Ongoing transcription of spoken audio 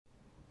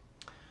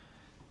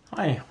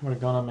Hi, we're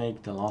gonna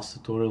make the last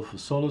tutorial for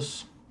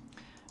Solus,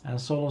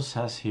 and Solus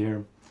has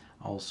here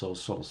also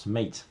Solus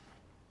Mate,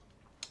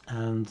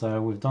 and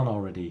we've done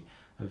already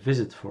a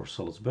visit for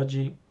Solus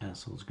Budgie and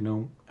Solus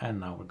GNOME, and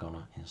now we're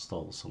gonna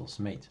install Solus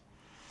Mate.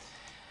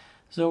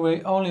 So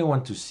we only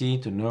want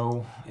to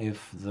know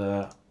if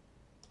the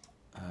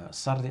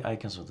Sardi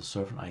icons or the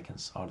Surfn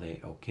icons, are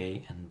they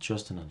okay, and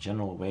just in a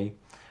general way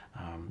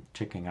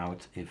checking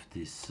out if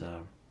this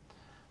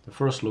the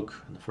first look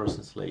and the first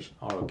installation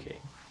are okay.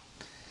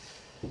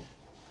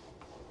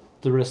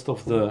 The rest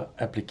of the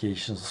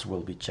applications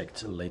will be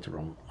checked later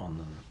on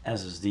an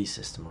SSD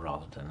system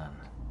rather than a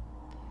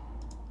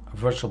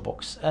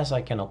VirtualBox, as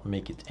I cannot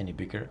make it any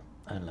bigger.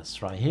 And let's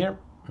try here.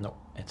 No,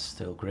 it's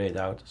still grayed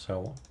out,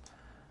 so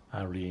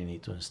I really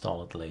need to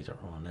install it later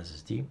on an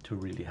SSD to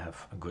really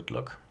have a good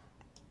look.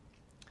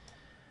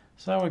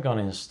 So we're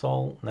gonna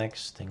install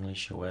next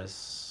English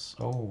OS.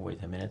 Oh,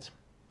 wait a minute.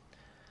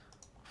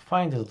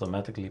 Find it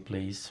automatically,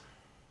 please.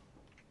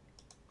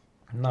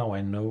 Now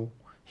I know,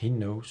 he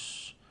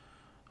knows.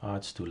 Oh,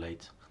 it's too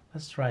late.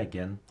 Let's try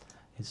again.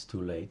 It's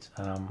too late.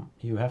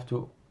 You have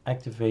to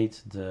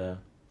activate the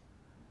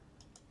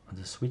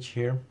switch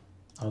here,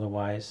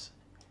 otherwise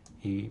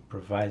he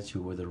provides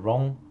you with the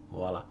wrong,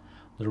 voila,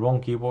 the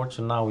wrong keyboard.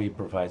 So now he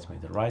provides me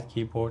the right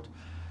keyboard.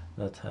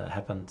 That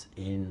happened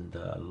in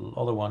the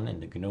other one, in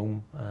the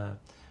GNOME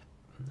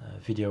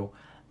video.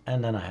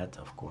 And then I had,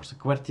 of course, a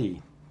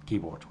QWERTY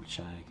keyboard, which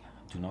I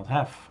do not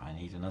have. I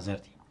need an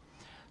AZERTY.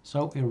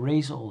 So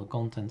erase all the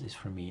content is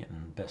for me a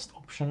best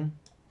option,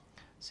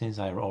 since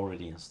I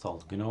already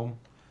installed GNOME,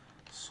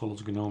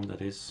 Solus GNOME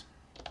that is.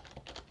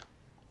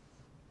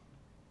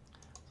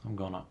 So I'm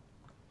gonna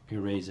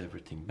erase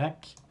everything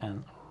back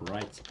and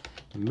write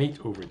Mate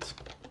over it.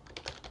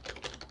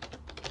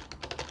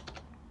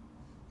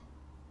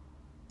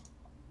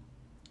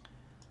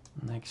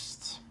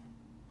 Next,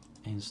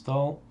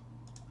 install.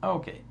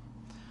 Okay,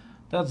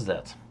 that's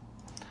that.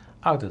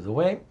 Out of the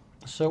way.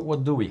 So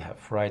what do we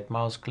have? Right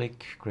mouse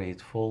click,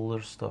 create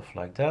folder, stuff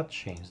like that,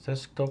 change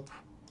desktop.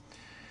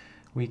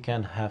 We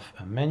can have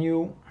a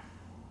menu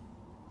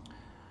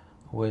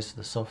with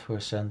the software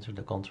center,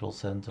 the control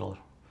center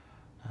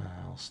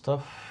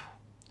stuff.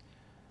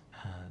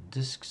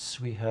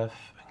 Disks we have,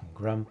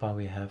 Grandpa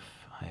we have,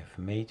 I have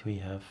Mate we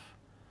have.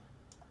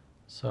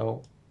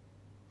 So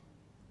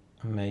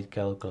Mate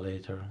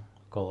calculator,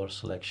 color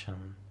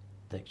selection,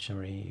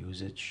 dictionary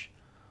usage,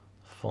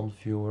 font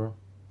viewer,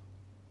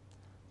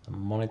 the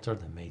monitor,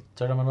 the Mate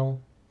terminal.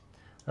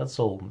 That's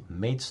all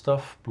Mate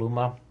stuff,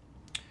 Pluma.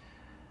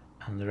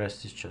 And the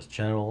rest is just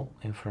general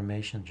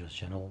information, just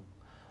general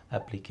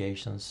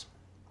applications.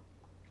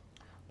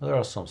 But there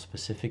are some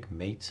specific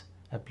Mate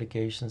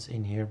applications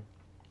in here.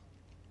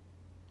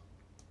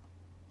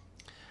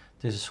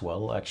 This as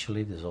well,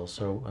 actually, there's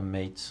also a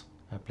Mate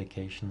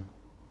application.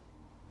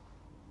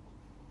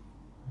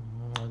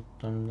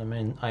 I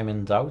mean, I'm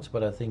in doubt,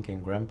 but I think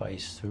in Grandpa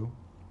is too.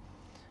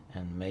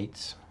 And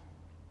Mate.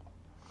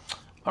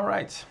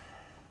 Alright,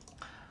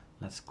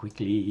 let's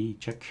quickly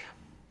check.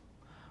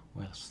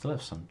 We'll still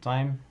have some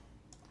time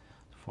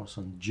for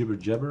some jibber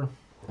jabber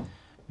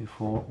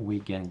before we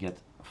can get,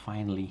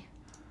 finally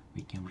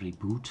we can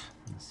reboot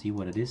and see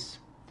what it is.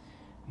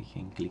 We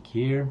can click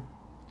here,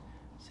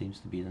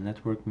 seems to be the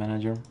network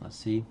manager. Let's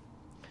see.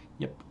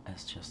 Yep,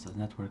 that's just the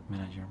network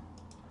manager.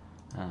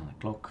 And the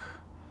clock,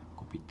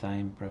 copy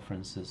time,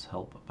 preferences,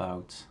 help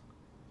about.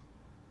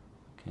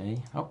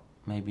 Okay, oh,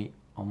 maybe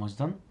almost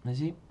done. Let's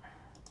see.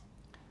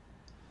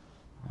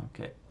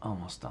 Okay,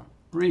 almost done.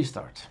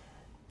 Restart.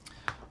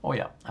 Oh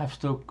yeah, I have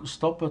to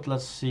stop it.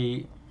 Let's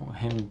see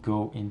him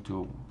go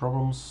into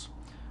problems.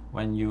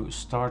 When you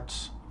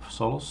start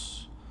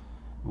Solus,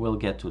 we'll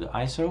get to the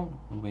ISO.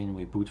 When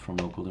we boot from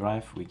local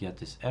drive, we get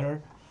this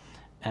error,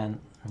 and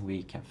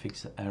we can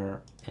fix the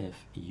error if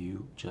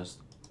you just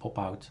pop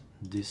out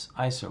this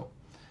ISO.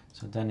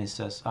 So then it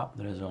says, ah,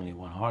 there is only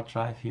one hard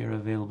drive here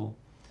available.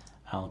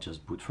 I'll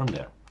just boot from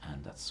there,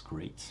 and that's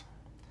great.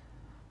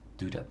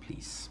 Do that,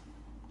 please.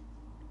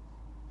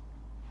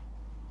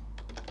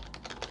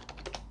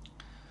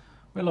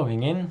 We're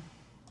logging in.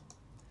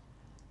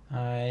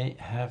 I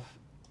have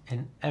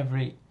in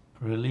every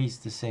release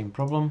the same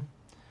problem.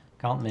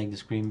 Can't make the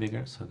screen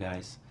bigger, so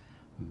guys,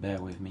 bear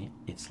with me,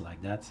 it's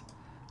like that.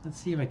 Let's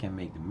see if I can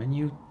make the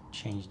menu,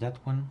 change that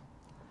one,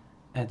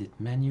 edit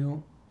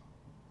menu.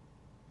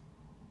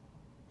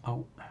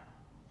 Oh,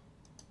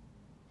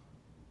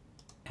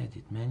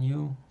 edit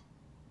menu.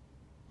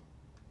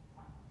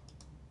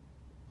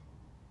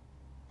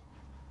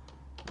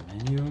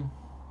 Menu.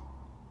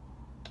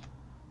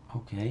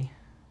 Okay.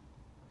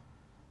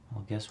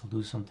 I guess we'll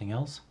do something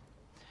else.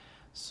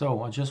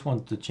 So I just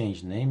want to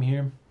change the name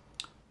here.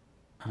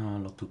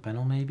 Log to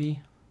panel maybe.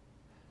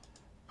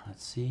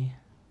 Let's see.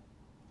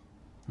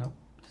 No,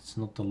 it's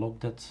not the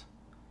log that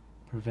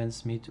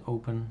prevents me to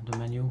open the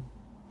menu.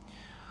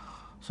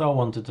 So I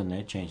wanted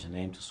to change the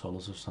name to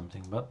Solus or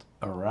something, but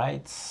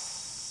alright,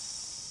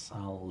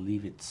 I'll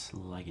leave it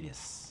like it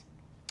is.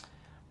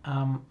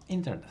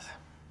 Internet,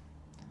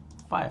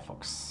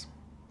 Firefox.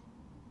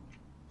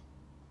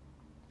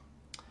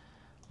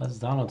 let's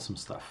download some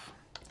stuff.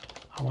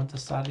 I want the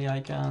Sardi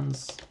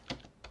icons.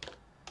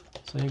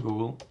 So you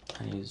Google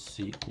and you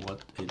see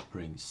what it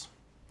brings.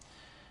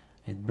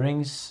 It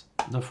brings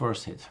the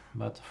first hit,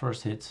 but the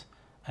first hit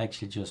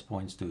actually just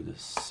points to the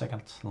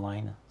second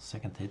line,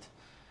 second hit,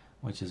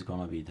 which is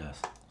gonna be the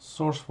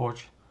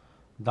SourceForge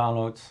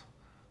download,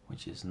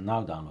 which is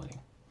now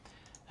downloading.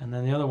 And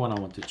then the other one I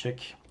want to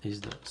check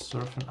is the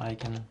Surfn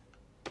icon.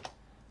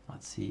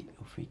 Let's see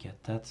if we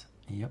get that.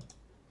 Yep.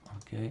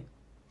 Okay.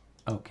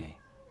 Okay.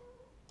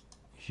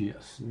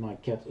 Yes, my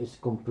cat is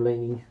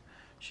complaining.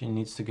 She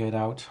needs to get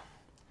out.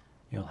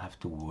 You'll have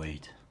to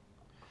wait.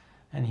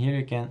 And here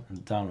you can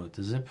download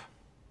the zip.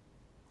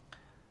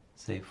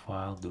 Save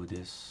file, do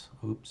this.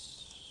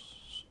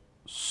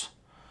 Oops.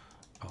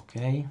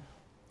 Okay.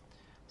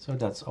 So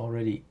that's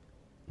already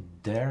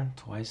there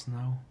twice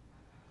now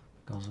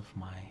because of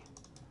my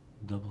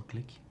double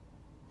click.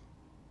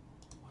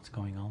 What's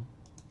going on?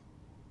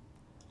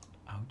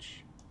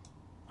 Ouch.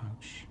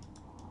 Ouch.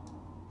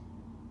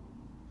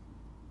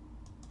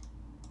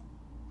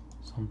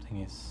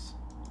 Something is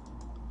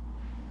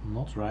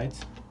not right.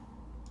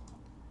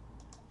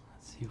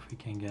 Let's see if we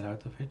can get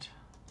out of it.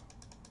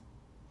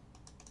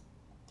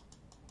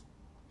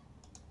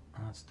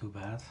 That's too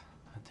bad.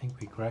 I think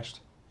we crashed.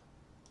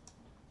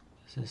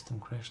 The system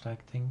crashed, I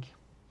think.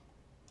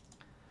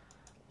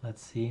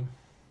 Let's see.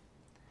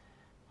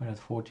 We're at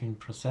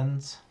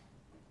 14%.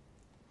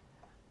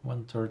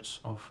 1/3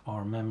 of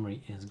our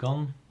memory is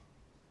gone.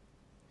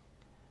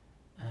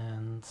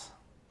 And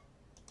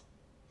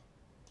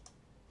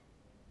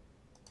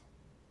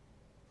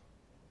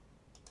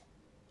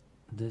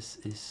this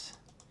is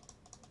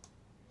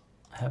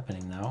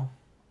happening now.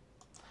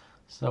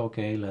 So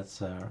okay, let's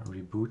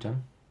reboot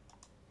them.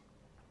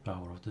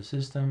 Power of the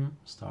system,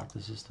 start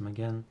the system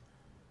again.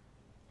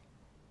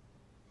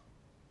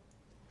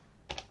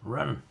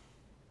 Run.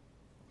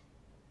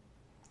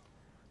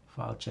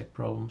 File check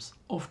problems,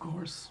 of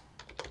course.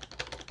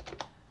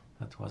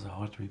 That was a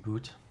hard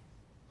reboot.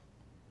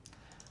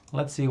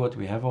 Let's see what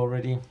we have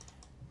already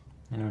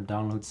in our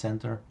download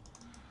center.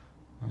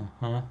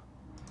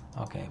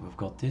 Okay, we've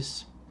got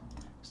this.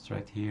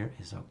 Extract here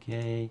is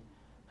okay.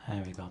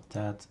 And we got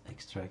that.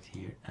 Extract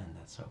here, and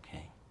that's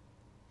okay.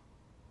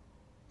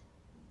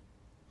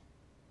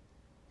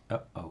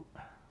 Uh-oh.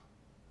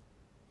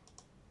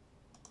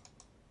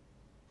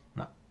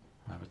 No,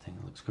 everything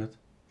looks good.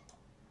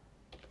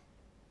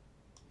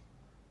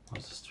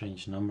 What's a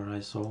strange number I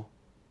saw?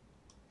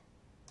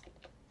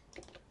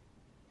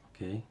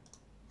 Okay.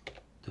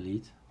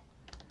 Delete.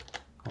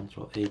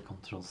 Control A,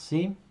 Control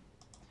C.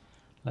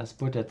 Let's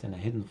put that in a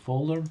hidden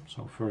folder.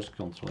 So first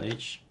Control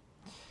H.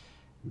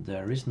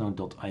 There is no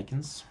dot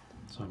icons,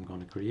 so I'm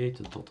going to create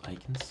a dot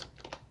icons,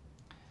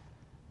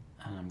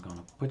 and I'm going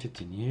to put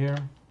it in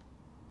here.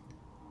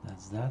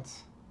 That's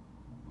that.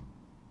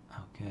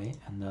 Okay,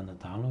 and then I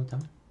download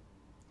them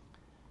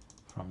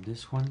from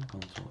this one.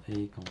 Control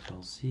A,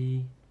 Control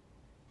C.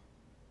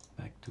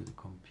 Back to the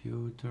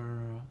computer,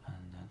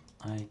 and then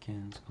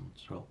icons.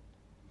 Control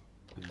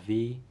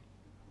V.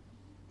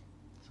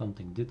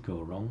 Something did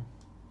go wrong.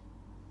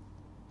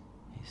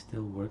 He's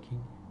still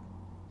working.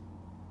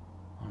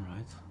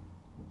 Alright.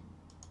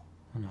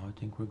 Oh, no, I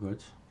think we're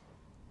good.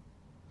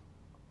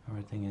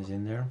 Everything is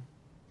in there.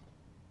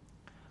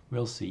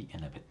 We'll see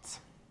in a bit.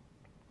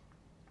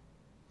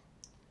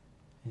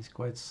 He's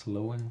quite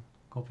slow in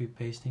copy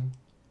pasting.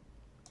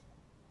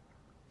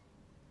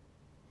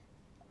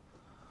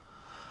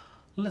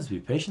 Let's be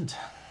patient.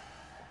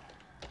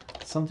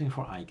 Something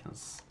for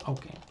icons.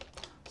 Okay.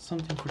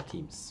 Something for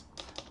themes.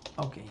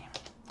 Okay.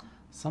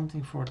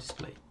 Something for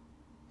display.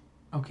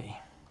 Okay.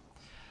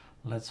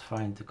 Let's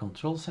find the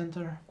control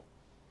center.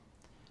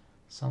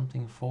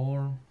 Something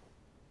for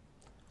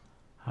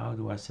how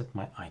do I set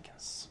my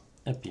icons?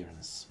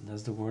 Appearance.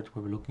 That's the word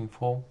we were looking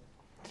for.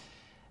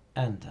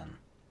 And then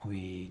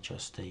we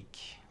just take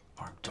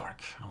Arc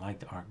Dark. I like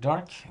the Arc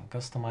Dark and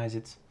customize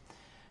it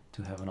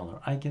to have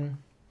another icon.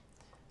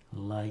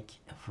 Like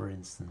for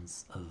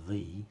instance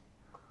the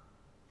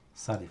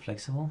Sardi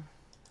Flexible.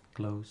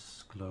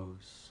 Close,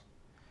 close.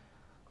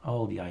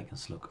 All the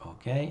icons look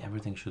okay.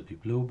 Everything should be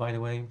blue, by the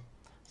way.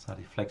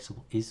 Sardi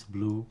Flexible is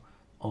blue,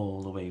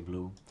 all the way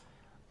blue.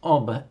 Oh,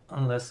 but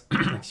unless,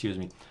 excuse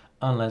me,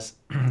 unless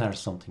there's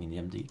something in the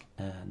empty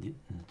in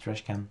the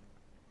trash can,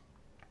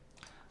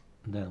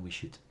 then we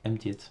should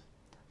empty it,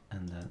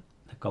 and then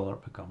the color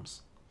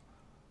becomes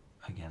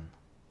again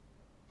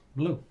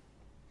blue.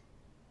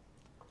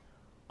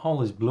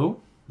 All is blue,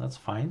 that's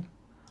fine.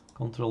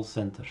 Control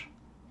Center,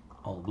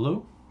 all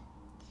blue.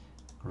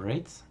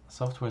 Great.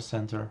 Software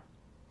Center,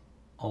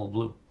 all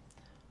blue.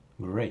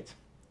 Great.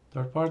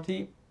 Third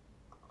party,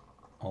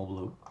 all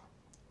blue.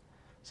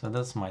 So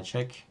that's my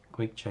check,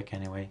 quick check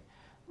anyway,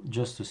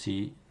 just to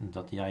see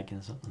that the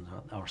icons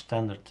that are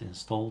standard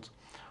installed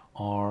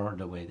are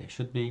the way they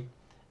should be,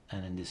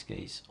 and in this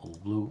case all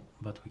blue,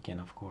 but we can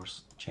of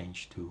course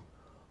change to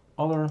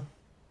other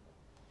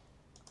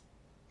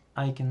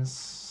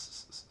icons.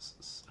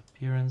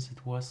 Appearance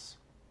it was,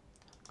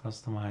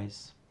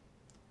 customize,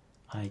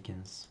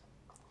 icons,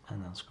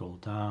 and then scroll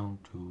down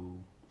to,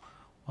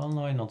 well,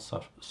 no, not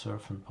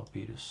Surfn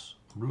Papyrus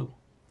Blue.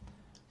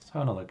 So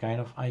another kind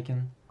of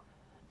icon,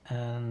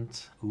 and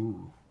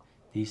ooh,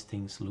 these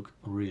things look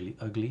really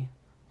ugly.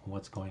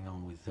 What's going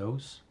on with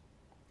those?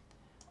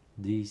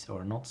 These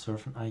are not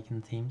Surfn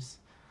icon themes,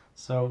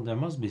 so there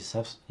must be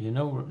you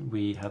know,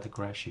 we had a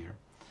crash here,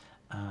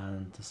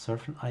 and the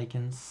Surfn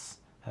icons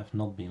have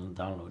not been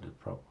downloaded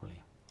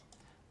properly.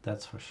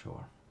 That's for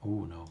sure.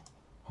 Oh no,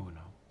 oh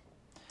no.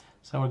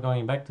 So we're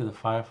going back to the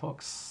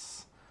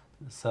Firefox,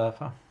 to the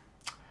server,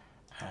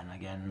 and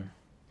again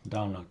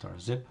download our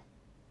zip.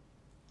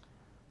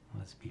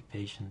 Let's be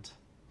patient.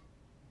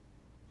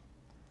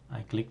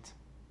 I clicked,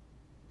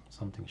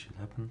 something should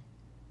happen.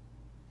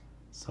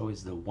 So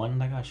it's the one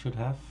that I should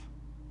have.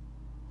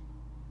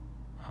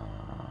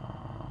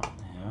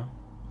 Yeah,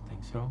 I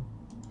think so.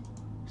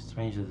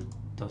 Strange that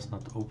it does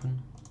not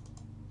open.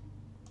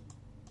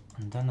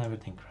 And then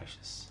everything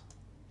crashes.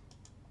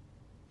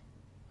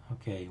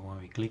 Okay, when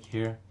we click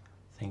here,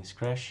 things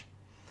crash.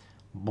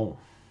 Boom.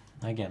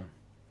 Again.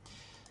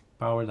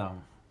 Power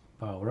down,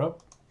 power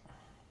up.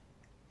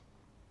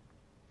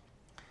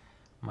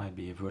 Might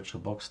be a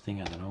VirtualBox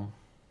thing, I don't know.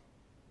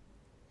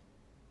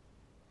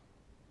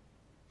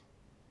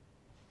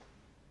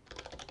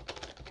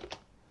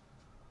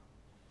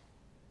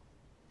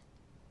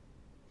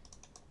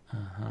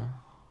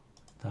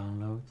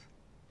 Download.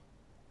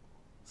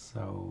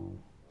 So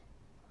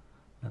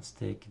let's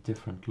take a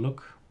different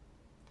look,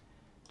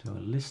 to a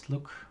list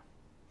look.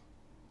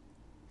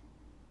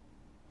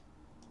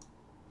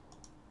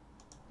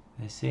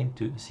 They seem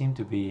to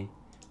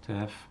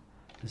have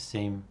the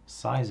same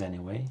size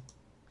anyway.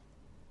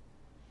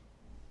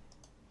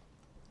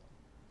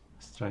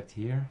 Extract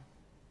here.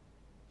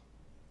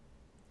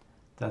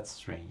 That's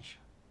strange.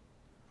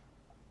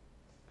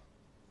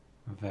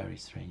 A very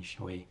strange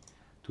way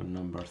to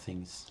number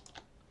things.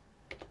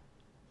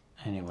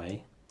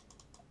 Anyway,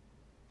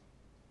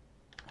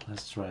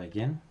 let's try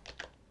again.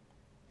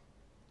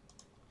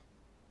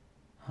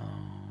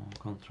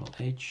 Control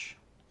H,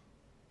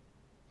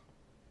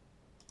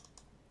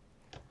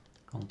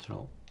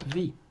 Control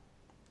V,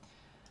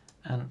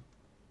 and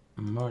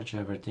merge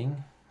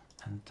everything,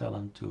 and tell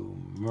them to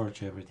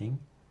merge everything,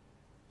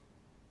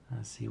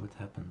 and see what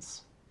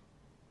happens.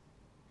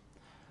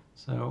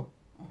 So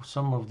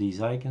some of these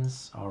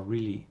icons are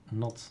really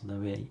not the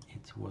way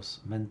it was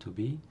meant to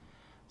be.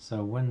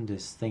 So when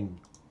this thing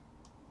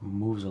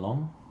moves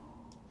along,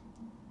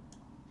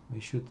 we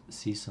should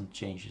see some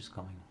changes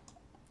coming.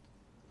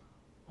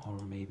 Or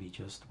maybe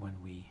just when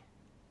we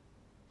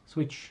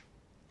switch,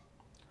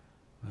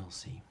 we'll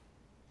see.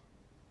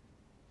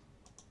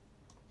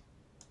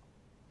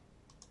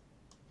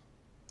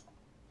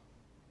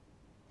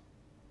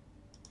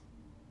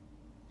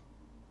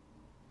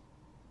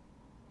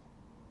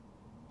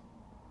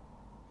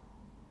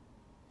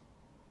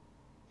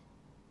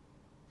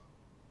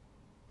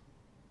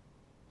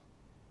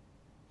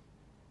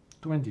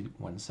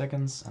 "21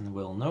 seconds and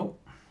we'll know."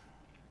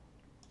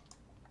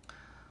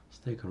 Let's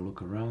take a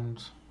look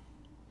around.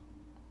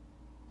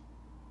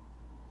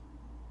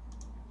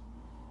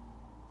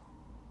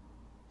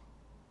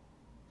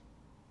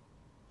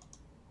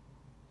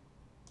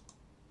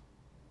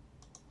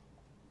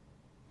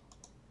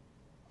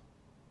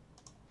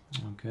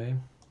 Okay,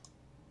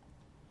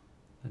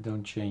 they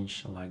don't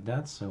change like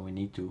that, so we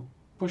need to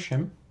push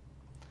him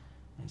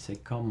and say,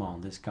 come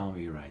on, this can't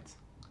be right.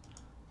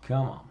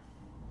 Come on.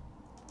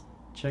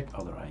 Check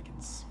other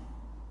icons.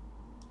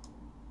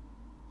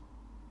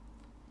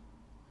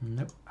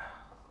 Nope.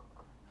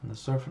 And the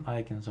Surfn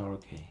icons are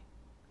okay.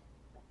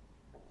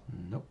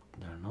 Nope,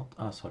 they're not.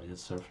 Ah, sorry,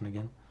 that's Surfn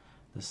again.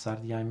 The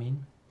Sardi, I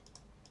mean.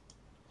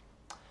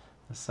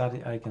 The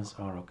Sardi icons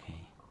are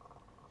okay.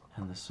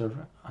 And the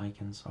Surfn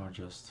icons are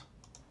just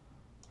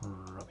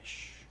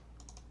rubbish.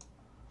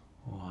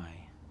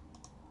 Why?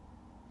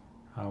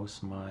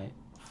 How's my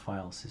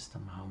file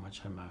system? How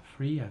much am I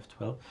free? I have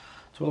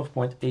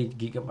 12.8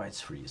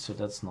 gigabytes free, so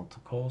that's not the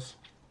cause.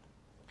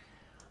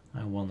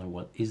 I wonder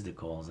what is the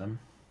cause then.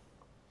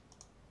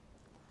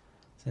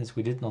 Since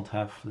we did not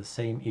have the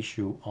same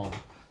issue on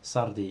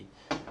Sardi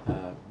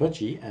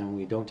Budgie, and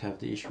we don't have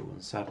the issue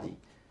on Sardi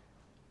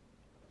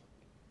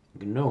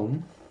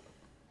GNOME,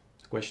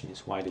 the question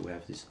is, why do we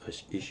have this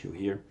issue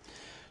here?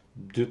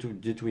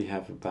 Did we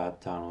have a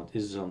bad download?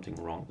 Is something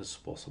wrong? This is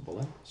possible.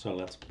 Eh? So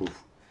let's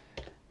poof,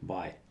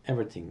 buy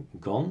everything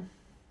gone.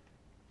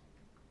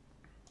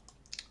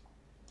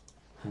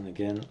 And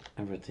again,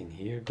 everything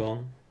here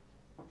gone.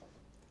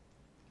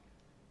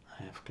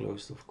 I have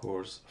closed, of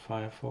course,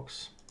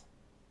 Firefox.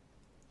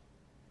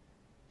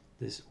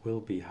 This will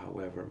be,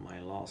 however,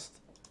 my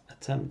last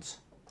attempt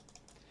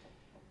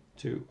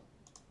to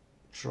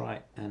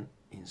try and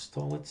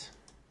install it.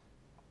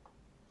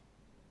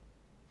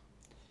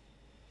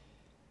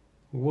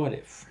 What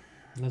if?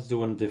 Let's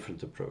do a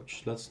different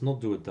approach. Let's not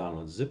do a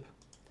download zip.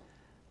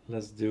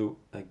 Let's do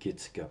a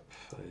git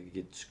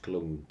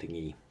clone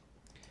thingy.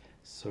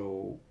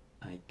 So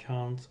I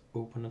can't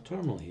open a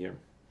terminal here.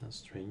 That's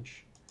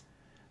strange.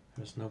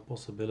 There's no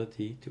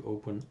possibility to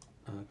open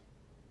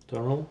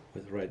terminal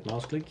with right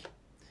mouse click.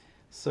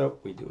 So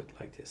we do it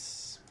like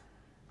this.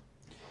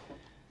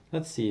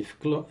 Let's see if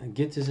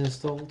Git is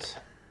installed.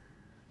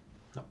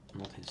 No,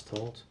 not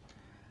installed.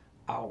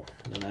 Ow,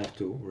 then I have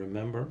to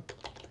remember,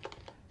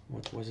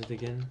 what was it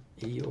again?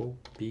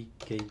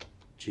 EOPKGIT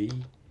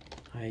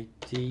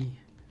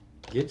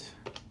Git.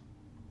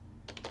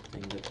 I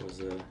think that was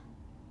a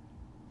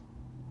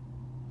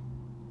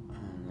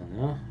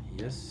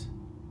yes.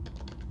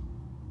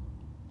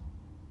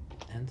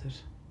 Enter.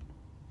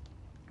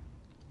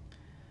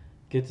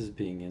 Git is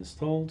being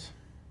installed.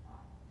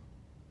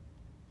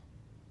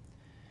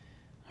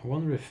 I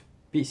wonder if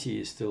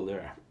PC is still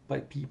there.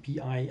 By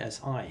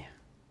PPISI.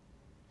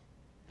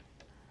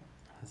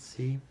 Let's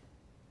see.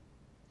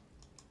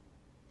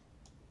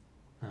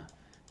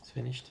 It's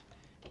finished.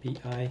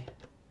 PI.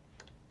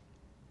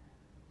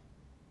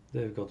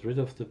 They've got rid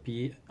of the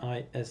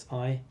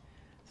PISI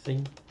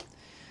thing.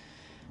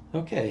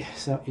 Okay,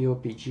 so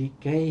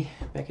EOPGK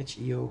package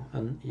EO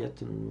and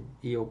yet an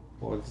EO.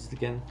 What is it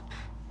again?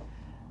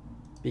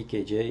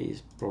 PKJ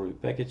is probably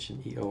package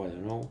and EO. I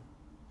don't know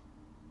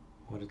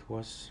what it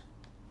was.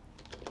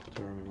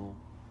 Terminal.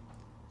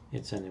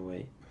 It's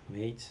anyway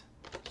made.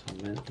 So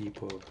man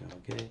epoch.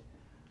 Okay.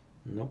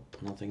 Nope,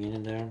 nothing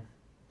in there.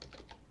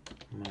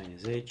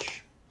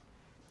 -H.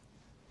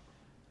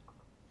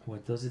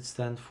 What does it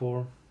stand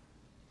for?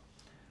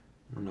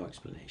 No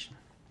explanation.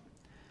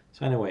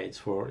 So anyway, it's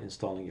for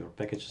installing your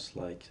packages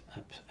like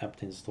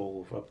apt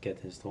install or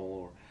apt-get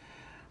install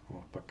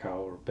or Pacao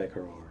or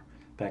Packer or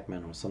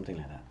Pacman or something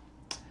like that.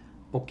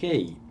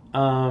 Okay,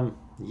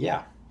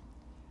 yeah,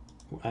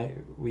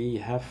 we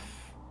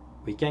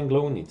can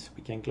clone it.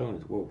 We can clone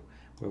it. Whoa,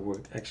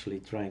 we're actually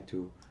trying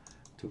to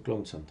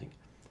clone something.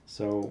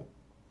 So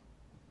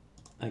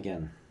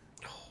again,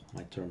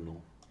 my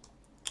terminal,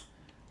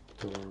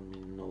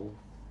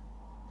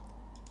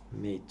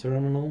 made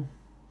terminal.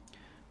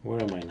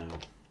 Where am I now?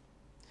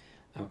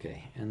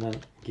 Okay, and then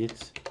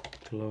git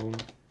clone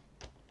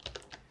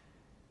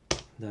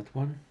that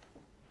one.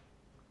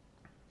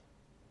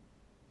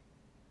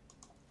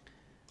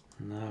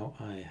 Now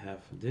I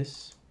have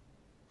this.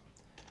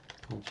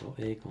 Control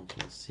A,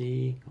 Control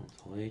C,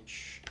 Control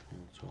H,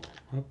 Control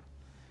up,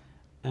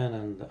 and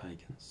then the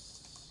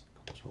icons.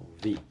 Control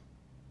V.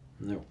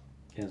 No,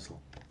 cancel.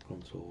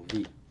 Control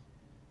V.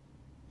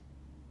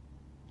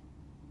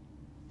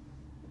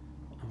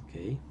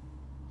 Okay.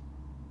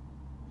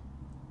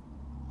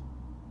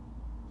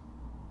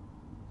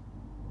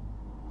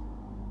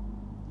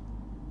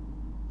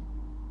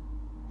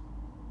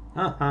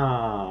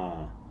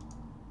 Haha!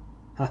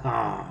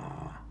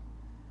 Haha!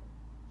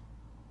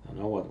 Don't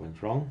know what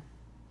went wrong.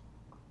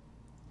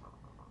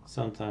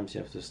 Sometimes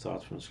you have to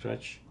start from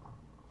scratch,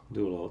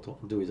 do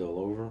it all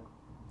over.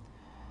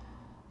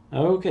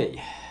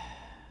 Okay,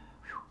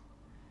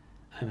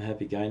 I'm a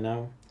happy guy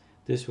now.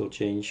 This will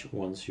change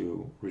once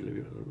you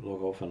really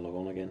log off and log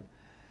on again,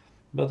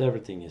 but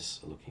everything is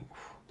looking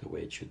the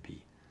way it should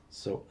be.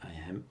 So I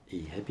am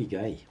a happy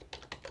guy.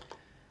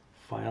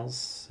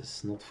 Files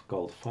is not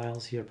called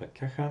files here, but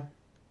caja.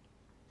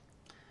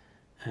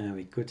 And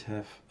we could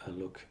have a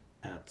look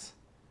at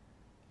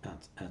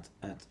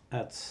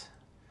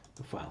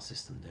the file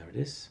system. There it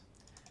is.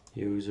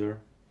 User,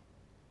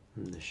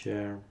 the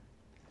share,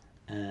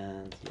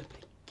 and the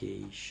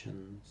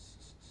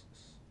applications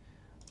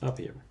up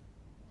here.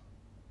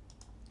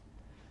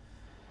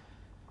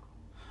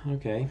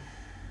 Okay,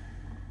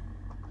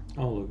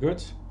 all look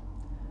good,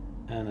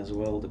 and as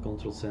well the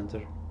control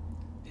center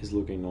is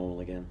looking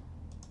normal again.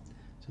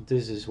 So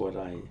this is what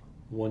I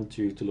want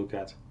you to look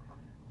at,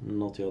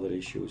 not the other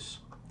issues.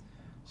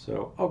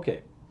 So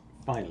okay,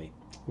 finally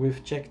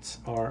we've checked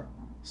our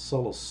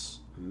Solus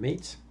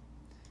mate.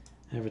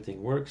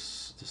 Everything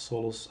works. The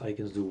Solus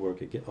icons do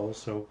work again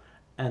also,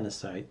 and the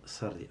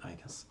Sardi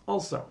icons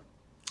also.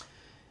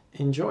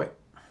 Enjoy.